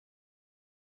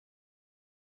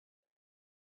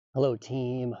Hello,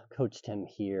 team. Coach Tim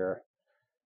here.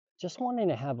 Just wanting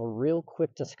to have a real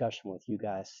quick discussion with you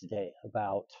guys today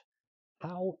about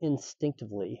how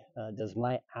instinctively does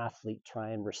my athlete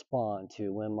try and respond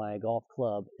to when my golf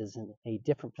club is in a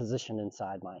different position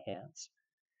inside my hands.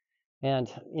 And,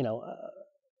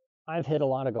 I've hit a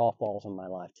lot of golf balls in my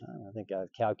lifetime. I think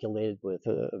I've calculated with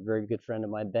a very good friend of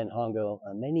mine, Ben Hongo,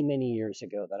 many, many years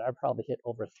ago that I probably hit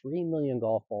over 3 million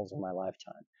golf balls in my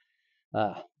lifetime.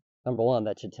 Uh, Number one,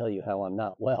 that should tell you how I'm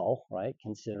not well, right?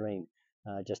 Considering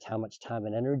just how much time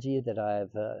and energy that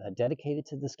I've dedicated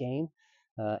to this game.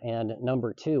 And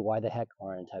number two, why the heck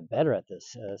aren't I better at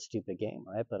this stupid game,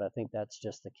 right? But I think that's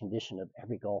just the condition of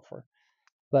every golfer.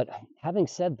 But having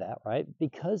said that, right,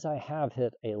 because I have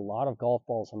hit a lot of golf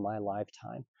balls in my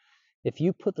lifetime, if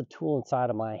you put the tool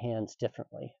inside of my hands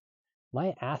differently,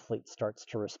 my athlete starts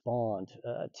to respond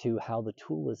to how the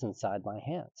tool is inside my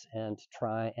hands and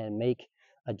try and make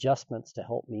adjustments to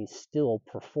help me still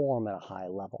perform at a high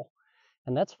level.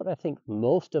 And that's what I think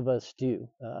most of us do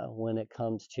when it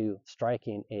comes to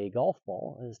striking a golf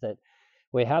ball, is that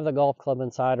we have the golf club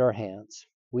inside our hands.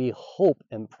 We hope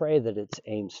and pray that it's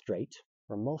aimed straight.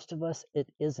 For most of us, it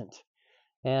isn't.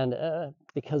 And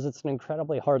because it's an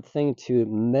incredibly hard thing to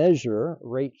measure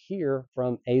right here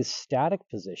from a static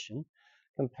position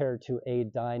compared to a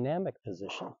dynamic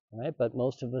position, right? But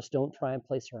most of us don't try and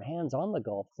place our hands on the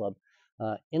golf club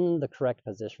in the correct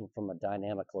position from a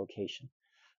dynamic location.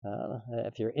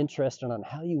 If you're interested on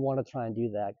how you want to try and do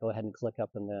that, go ahead and click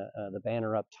up in the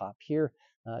banner up top here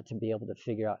to be able to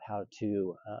figure out how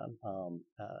to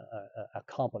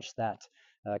accomplish that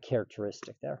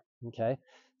characteristic there. Okay,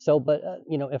 so but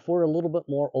if we're a little bit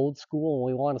more old school and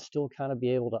we want to still kind of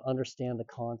be able to understand the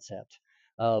concept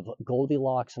of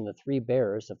Goldilocks and the three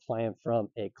bears of playing from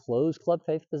a closed club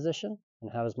face position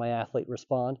and how does my athlete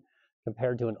respond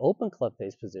compared to an open club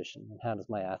face position and how does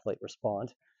my athlete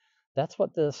respond, that's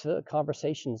what this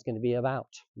conversation is going to be about.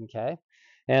 Okay.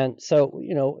 And so,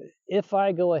 if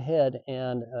I go ahead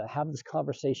and have this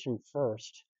conversation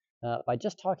first by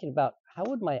just talking about how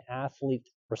would my athlete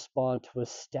respond to a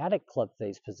static club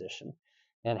face position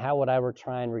and how would I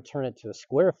try and return it to a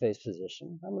square face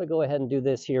position, I'm going to go ahead and do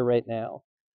this here right now.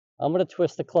 I'm going to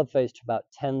twist the club face to about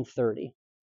 1030,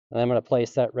 and I'm going to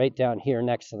place that right down here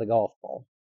next to the golf ball.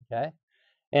 Okay.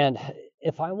 And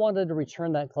if I wanted to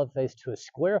return that club face to a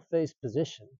square face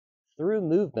position through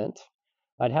movement,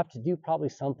 I'd have to do probably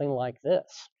something like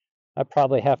this. I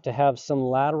probably have to have some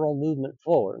lateral movement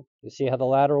forward. You see how the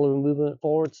lateral movement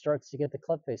forward starts to get the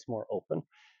club face more open.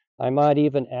 I might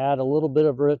even add a little bit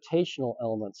of rotational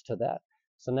elements to that.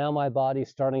 So now my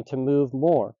body's starting to move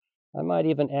more. I might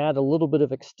even add a little bit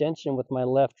of extension with my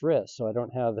left wrist, so I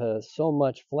don't have so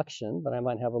much flexion, but I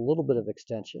might have a little bit of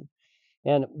extension.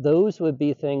 And those would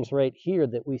be things right here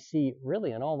that we see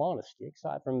really, in all honesty,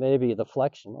 aside from maybe the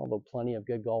flexion, although plenty of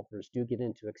good golfers do get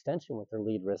into extension with their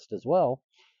lead wrist as well,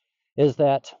 is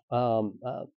that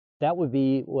that would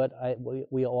be what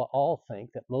we all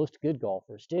think that most good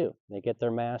golfers do. They get their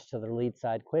mass to their lead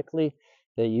side quickly.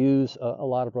 They use a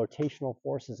lot of rotational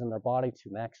forces in their body to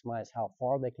maximize how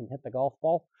far they can hit the golf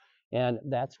ball. And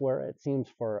that's where it seems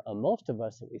for most of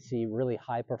us that we see really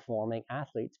high performing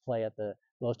athletes play at the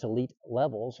most elite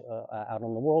levels out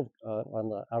on the world, out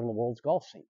on the world's golf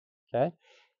scene. Okay,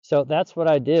 so that's what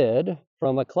I did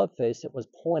from a club face that was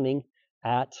pointing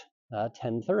at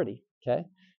 1030. Okay,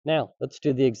 now let's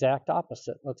do the exact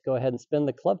opposite. Let's go ahead and spin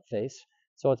the club face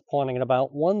so it's pointing at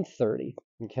about 130.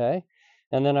 Okay,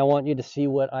 and then I want you to see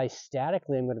what I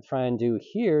statically am going to try and do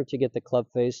here to get the club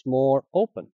face more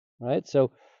open. Right,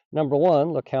 so number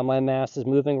one, look how my mass is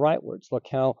moving rightwards. Look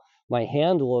how my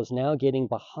handle is now getting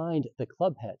behind the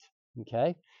club head.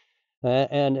 Okay,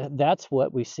 and that's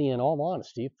what we see, in all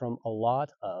honesty, from a lot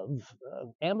of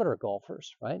amateur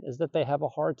golfers, right? Is that they have a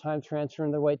hard time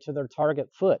transferring their weight to their target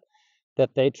foot,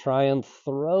 that they try and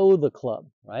throw the club,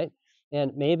 right?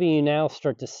 And maybe you now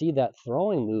start to see that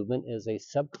throwing movement is a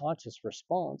subconscious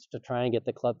response to try and get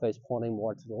the club face pointing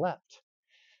more to the left.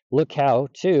 Look how,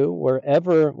 too,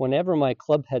 whenever my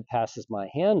club head passes my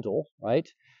handle, right,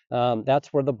 that's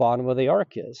where the bottom of the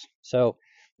arc is. So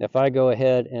if I go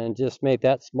ahead and just make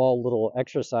that small little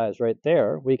exercise right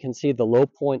there, we can see the low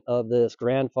point of this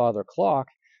grandfather clock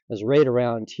is right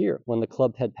around here when the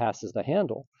club head passes the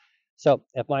handle. So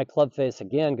if my club face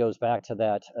again goes back to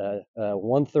that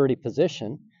 130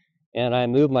 position and I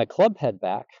move my club head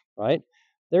back, right,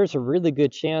 there's a really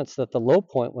good chance that the low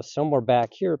point was somewhere back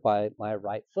here by my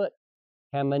right foot.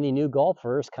 How many new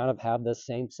golfers kind of have this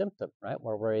same symptom, right,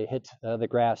 where we hit the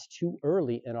grass too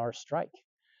early in our strike?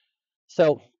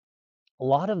 So a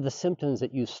lot of the symptoms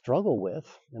that you struggle with,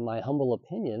 in my humble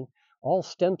opinion, all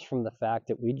stems from the fact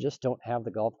that we just don't have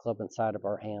the golf club inside of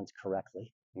our hands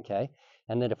correctly. Okay.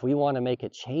 And that if we want to make a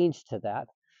change to that,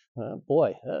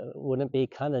 boy, wouldn't it be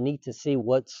kind of neat to see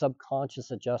what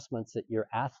subconscious adjustments that your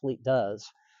athlete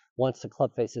does once the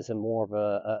club face is in more of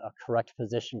a correct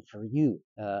position for you.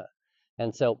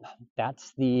 And so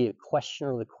that's the question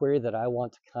or the query that I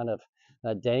want to kind of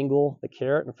dangle the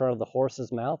carrot in front of the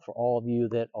horse's mouth for all of you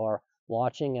that are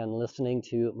watching and listening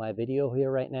to my video here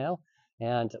right now.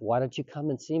 And why don't you come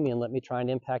and see me and let me try and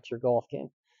impact your golf game,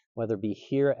 whether it be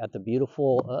here at the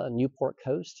beautiful Newport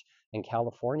Coast in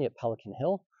California at Pelican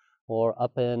Hill, or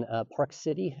up in Park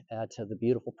City at the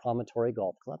beautiful Promontory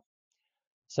Golf Club.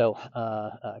 So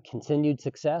continued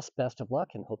success, best of luck,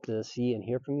 and hope to see and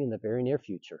hear from you in the very near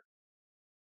future.